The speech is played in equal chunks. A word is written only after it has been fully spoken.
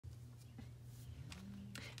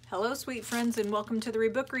Hello sweet friends and welcome to the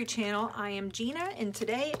TheReBookery channel. I am Gina and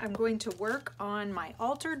today I'm going to work on my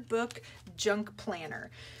altered book junk planner.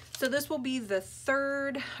 So this will be the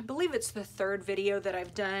third, I believe it's the third video that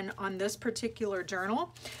I've done on this particular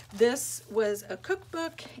journal. This was a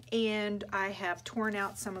cookbook and I have torn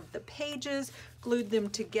out some of the pages, glued them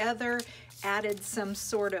together, added some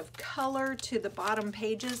sort of color to the bottom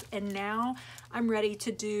pages, and now I'm ready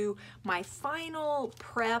to do my final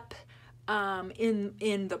prep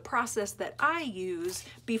in the process that I use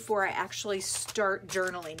before I actually start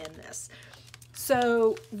journaling in this.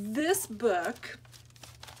 So this book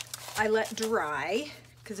I let dry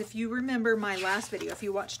because if you remember my last video, if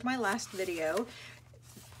you watched my last video,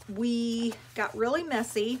 we got really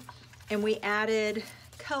messy and we added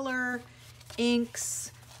color,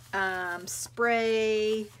 inks,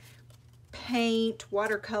 spray, paint,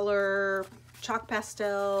 watercolor, chalk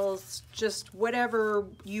pastels, just whatever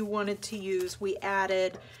you wanted to use. We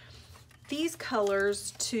added these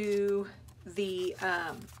colors to the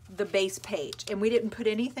base page, and we didn't put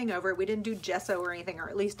anything over it. We didn't do gesso or anything, or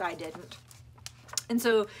at least I didn't. And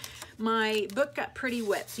so my book got pretty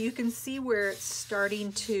wet, so you can see where it's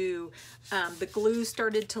starting to, the glue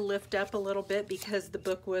started to lift up a little bit because the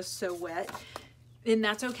book was so wet. And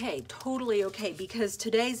that's okay, totally okay, because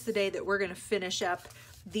today's the day that we're gonna finish up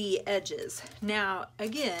the edges. Now,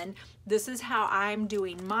 again, this is how I'm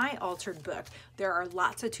doing my altered book. There are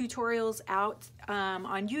lots of tutorials out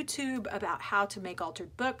on YouTube about how to make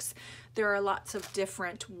altered books. There are lots of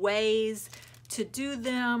different ways to do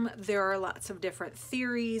them. There are lots of different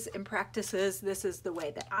theories and practices. This is the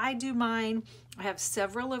way that I do mine. I have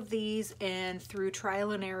several of these, and through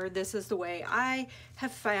trial and error, this is the way I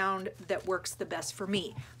have found that works the best for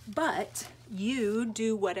me. But you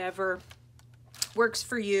do whatever works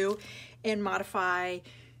for you and modify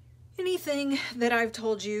anything that I've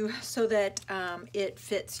told you so that it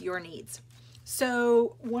fits your needs.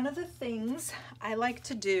 So one of the things I like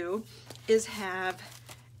to do is have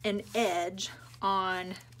an edge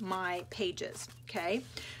on my pages, okay?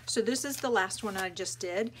 So this is the last one I just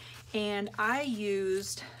did, and I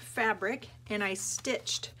used fabric and I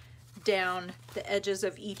stitched down the edges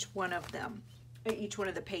of each one of them, each one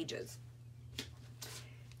of the pages.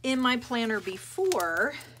 In my planner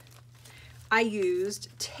before, I used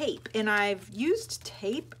tape, and I've used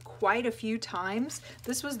tape quite a few times.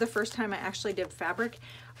 This was the first time I actually did fabric.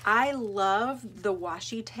 I love the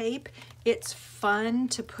washi tape. It's fun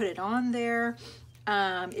to put it on there.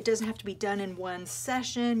 It doesn't have to be done in one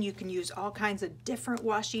session. You can use all kinds of different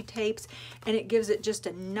washi tapes, and it gives it just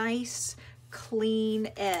a nice, clean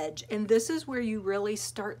edge. And this is where you really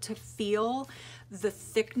start to feel the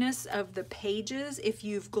thickness of the pages. If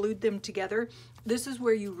you've glued them together, this is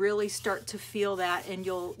where you really start to feel that, and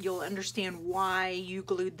you'll understand why you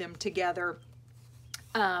glued them together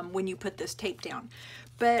when you put this tape down.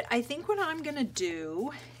 But I think what I'm gonna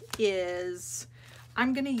do is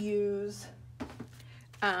I'm gonna use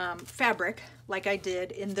fabric like I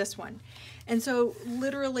did in this one. And so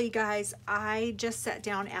literally, guys, I just sat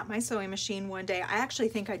down at my sewing machine one day. I actually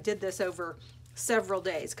think I did this over several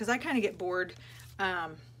days because I kind of get bored.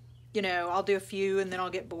 You know, I'll do a few and then I'll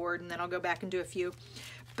get bored and then I'll go back and do a few.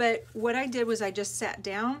 But what I did was I just sat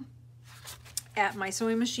down at my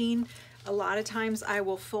sewing machine. A lot of times I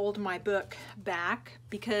will fold my book back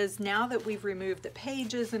because now that we've removed the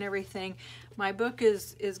pages and everything, my book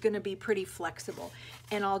is going to be pretty flexible.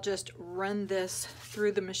 And I'll just run this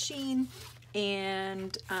through the machine,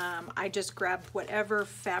 and I just grabbed whatever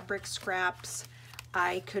fabric scraps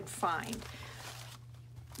I could find.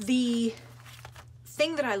 The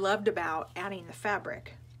thing that I loved about adding the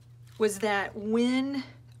fabric was that when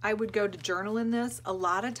I would go to journal in this, a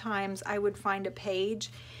lot of times I would find a page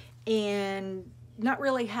and not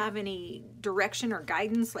really have any direction or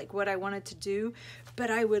guidance like what I wanted to do, but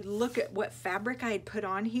I would look at what fabric I had put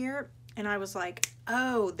on here and I was like,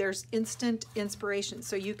 oh, there's instant inspiration.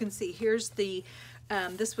 So you can see here's the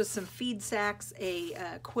this was some feed sacks, a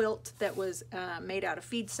quilt that was made out of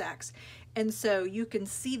feed sacks. And so you can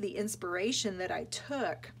see the inspiration that I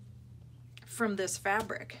took from this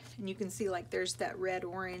fabric. And you can see like there's that red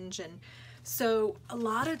orange. And so a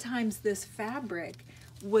lot of times this fabric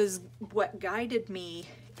was what guided me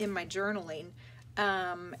in my journaling.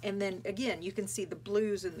 And then again, you can see the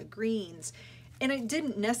blues and the greens. And it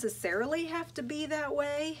didn't necessarily have to be that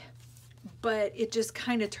way, but it just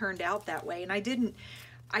kind of turned out that way. And I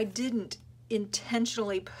didn't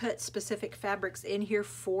intentionally put specific fabrics in here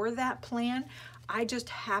for that plan. I just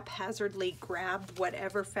haphazardly grabbed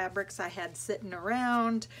whatever fabrics I had sitting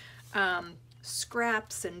around,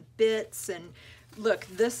 scraps and bits. And look,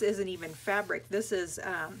 this isn't even fabric. This is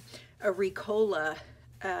a Ricola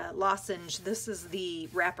lozenge. This is the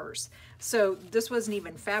wrappers. So this wasn't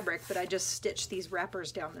even fabric, but I just stitched these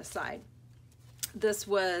wrappers down the side. This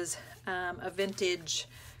was a vintage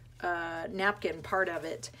napkin, part of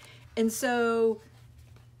it. And so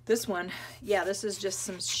this one, yeah, this is just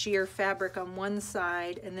some sheer fabric on one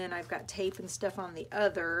side, and then I've got tape and stuff on the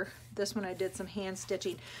other. This one I did some hand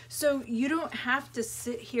stitching. So you don't have to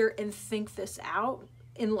sit here and think this out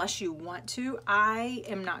unless you want to. I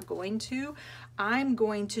am not going to. I'm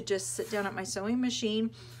going to just sit down at my sewing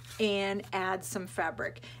machine and add some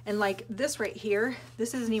fabric. And like this right here,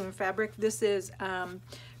 this isn't even fabric. This is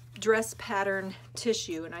dress pattern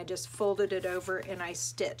tissue, and I just folded it over and I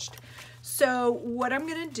stitched. So what I'm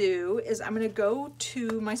gonna do is I'm gonna go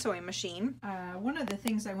to my sewing machine. One of the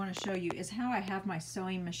things I want to show you is how I have my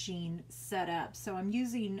sewing machine set up. So I'm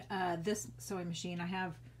using this sewing machine. I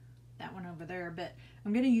have that one over there, but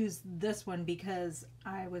I'm gonna use this one because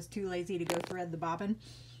I was too lazy to go thread the bobbin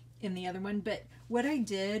in the other one. But what I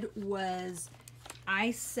did was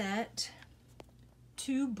I set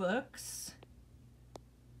 2 books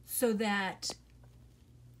so that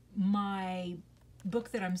my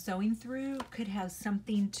book that I'm sewing through could have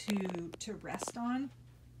something to rest on,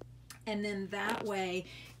 and then that way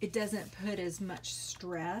it doesn't put as much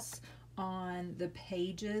stress on the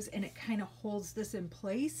pages, and it kind of holds this in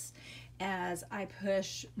place as I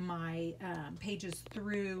push my pages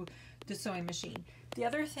through the sewing machine. The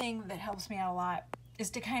other thing that helps me out a lot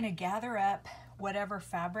is to kind of gather up whatever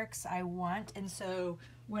fabrics I want. And so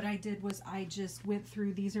what I did was I just went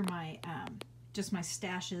through, these are my just my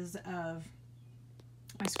stashes of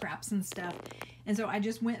my scraps and stuff, and so I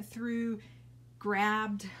just went through,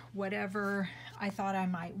 grabbed whatever I thought I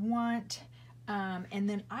might want, and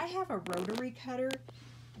then I have a rotary cutter.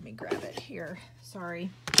 Let me grab it here, sorry.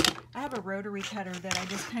 I have a rotary cutter that I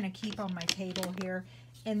just kind of keep on my table here,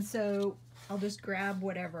 and so I'll just grab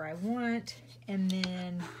whatever I want, and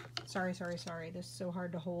then sorry, this is so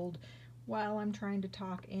hard to hold while I'm trying to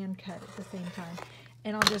talk and cut at the same time.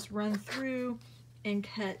 And I'll just run through and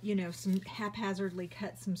cut, you know, some haphazardly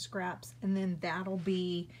cut some scraps, and then that'll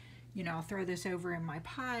be, you know, I'll throw this over in my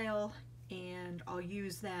pile and I'll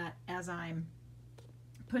use that as I'm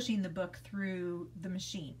pushing the book through the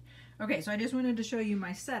machine. Okay, so I just wanted to show you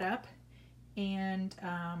my setup, and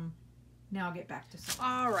now I'll get back to sewing.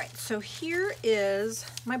 All right, so here is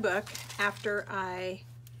my book after I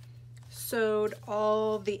sewed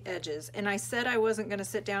all the edges, and I said I wasn't going to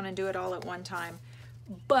sit down and do it all at one time,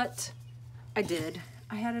 but I did.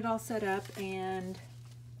 I had it all set up, and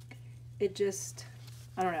it just,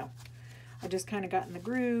 I don't know, I just kind of got in the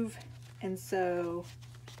groove, and so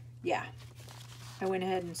yeah, I went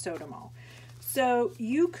ahead and sewed them all. So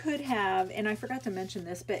you could have, and I forgot to mention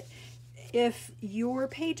this, but if your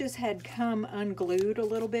pages had come unglued a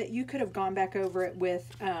little bit, you could have gone back over it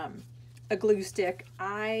with a glue stick.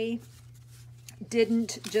 I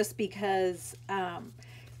didn't, just because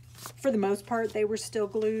for the most part they were still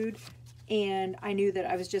glued, and I knew that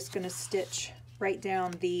I was just going to stitch right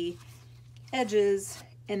down the edges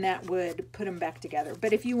and that would put them back together.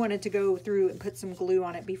 But if you wanted to go through and put some glue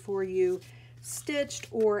on it before you stitched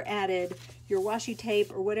or added your washi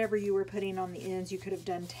tape or whatever you were putting on the ends, you could have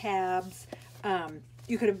done tabs.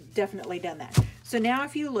 You could have definitely done that. So now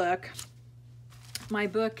if you look, my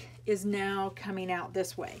book is now coming out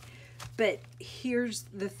this way. But here's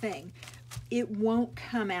the thing, it won't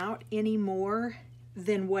come out any more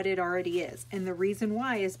than what it already is. And the reason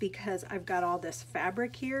why is because I've got all this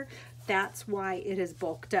fabric here. That's why it is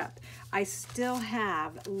bulked up. I still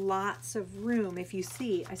have lots of room. If you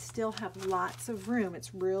see, I still have lots of room.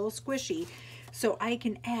 It's real squishy. So I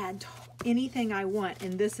can add anything I want.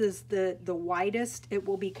 And this is the widest it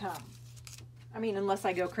will become. I mean, unless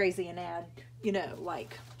I go crazy and add, you know,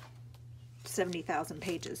 like 70,000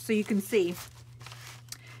 pages. So you can see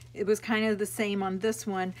it was kind of the same on this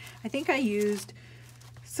one. I think I used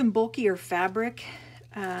some bulkier fabric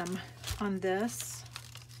on this,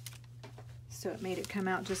 so it made it come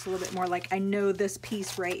out just a little bit more. Like, I know this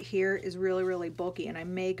piece right here is really, really bulky, and I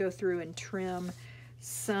may go through and trim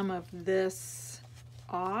some of this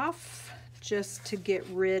off just to get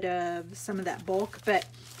rid of some of that bulk, but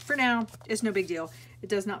for now it's no big deal. It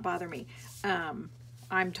does not bother me.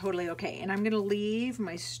 I'm totally okay. And I'm gonna leave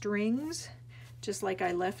my strings just like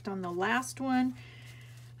I left on the last one.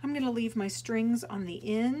 I'm gonna leave my strings on the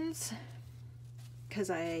ends because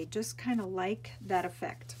I just kind of like that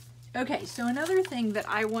effect. Okay, so another thing that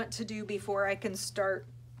I want to do before I can start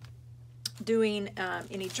doing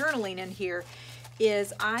any journaling in here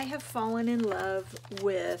is I have fallen in love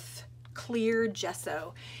with clear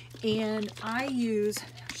gesso, and I use,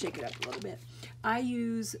 shake it up a little bit, I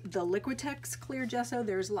use the Liquitex clear gesso.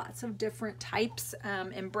 There's lots of different types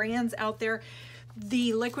and brands out there.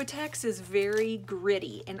 The Liquitex is very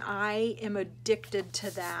gritty, and I am addicted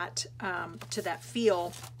to that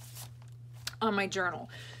feel on my journal.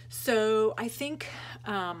 So I think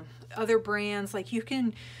other brands, like you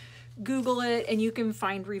can Google it and you can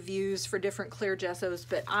find reviews for different clear gessos,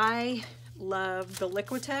 but I love the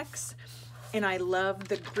Liquitex and I love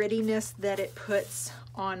the grittiness that it puts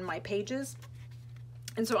on my pages.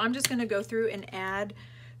 And so I'm just going to go through and add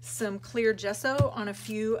some clear gesso on a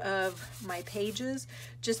few of my pages,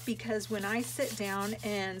 just because when I sit down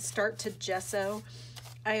and start to journal,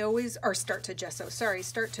 I always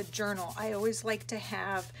like to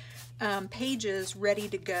have pages ready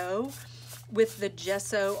to go with the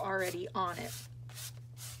gesso already on it.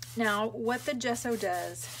 Now, what the gesso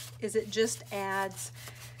does is it just adds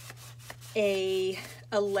a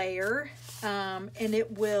layer, and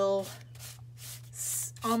it will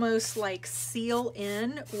almost like seal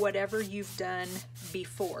in whatever you've done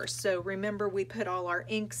before. So remember, we put all our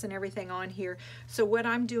inks and everything on here. So what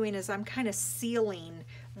I'm doing is I'm kind of sealing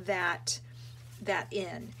that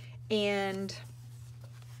in, and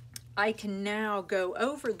I can now go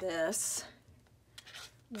over this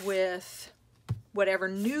with whatever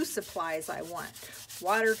new supplies I want.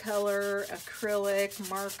 Watercolor, acrylic,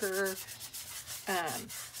 marker,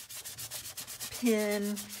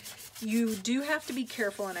 pen. You do have to be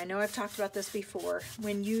careful, and I know I've talked about this before,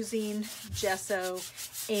 when using gesso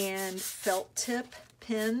and felt tip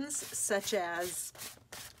pens such as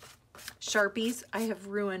Sharpies. I have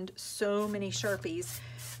ruined so many Sharpies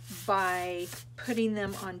by putting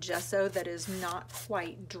them on gesso that is not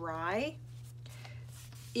quite dry.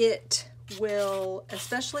 It will,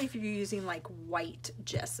 especially if you're using like white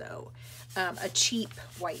gesso, a cheap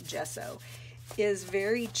white gesso, is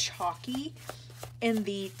very chalky, and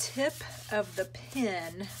the tip of the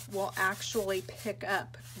pen will actually pick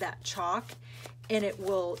up that chalk, and it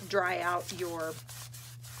will dry out your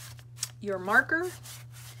marker,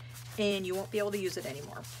 and you won't be able to use it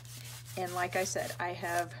anymore. And like I said, I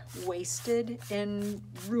have wasted and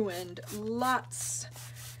ruined lots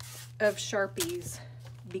of Sharpies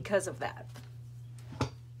because of that.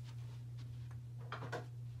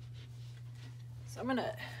 So I'm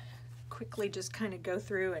gonna quickly just kind of go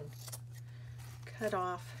through and cut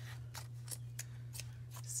off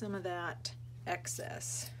some of that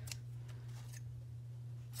excess.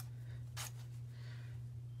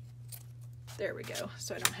 There we go,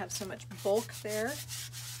 so I don't have so much bulk there.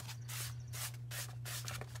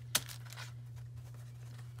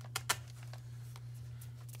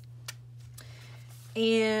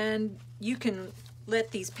 And you can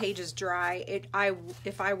let these pages dry.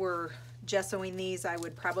 If I were gessoing these, I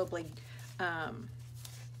would probably,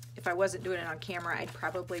 if I wasn't doing it on camera, I'd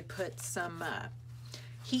probably put some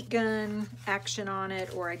heat gun action on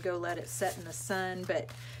it, or I'd go let it set in the sun, but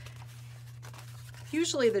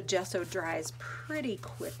usually the gesso dries pretty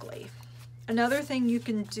quickly. Another thing you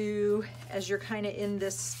can do as you're kind of in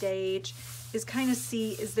this stage is kind of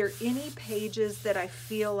see, is there any pages that I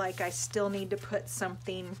feel like I still need to put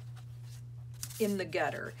something in the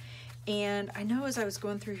gutter? And I know as I was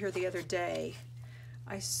going through here the other day,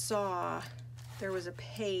 I saw there was a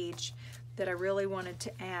page that I really wanted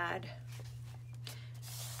to add.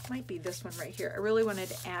 Might be this one right here. I really wanted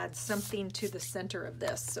to add something to the center of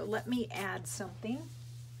this. So let me add something.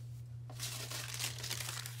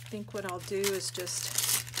 I think what I'll do is just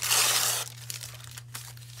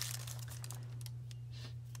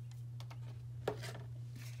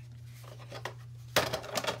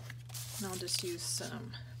I'll just use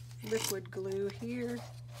some liquid glue here.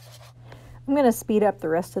 I'm going to speed up the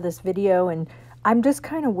rest of this video, and I'm just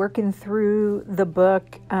kind of working through the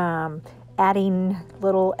book, adding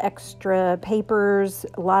little extra papers,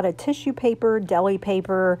 a lot of tissue paper, deli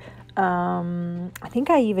paper. I think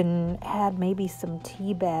I even had maybe some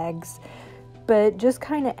tea bags, but just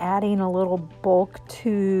kind of adding a little bulk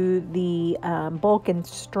to the bulk and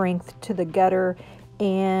strength to the gutter,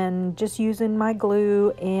 and just using my glue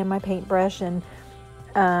and my paintbrush. And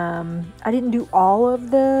I didn't do all of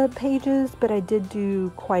the pages, but I did do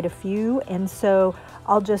quite a few, and so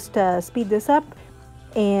I'll just speed this up,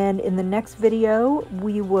 and in the next video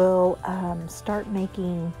we will start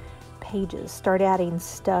making pages, start adding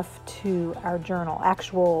stuff to our journal,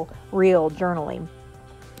 actual real journaling.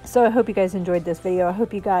 So I hope you guys enjoyed this video. I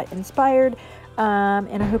hope you got inspired,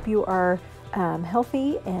 and I hope you are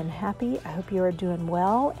healthy and happy. I hope you are doing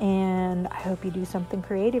well, and I hope you do something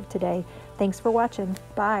creative today. Thanks for watching.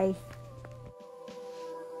 Bye.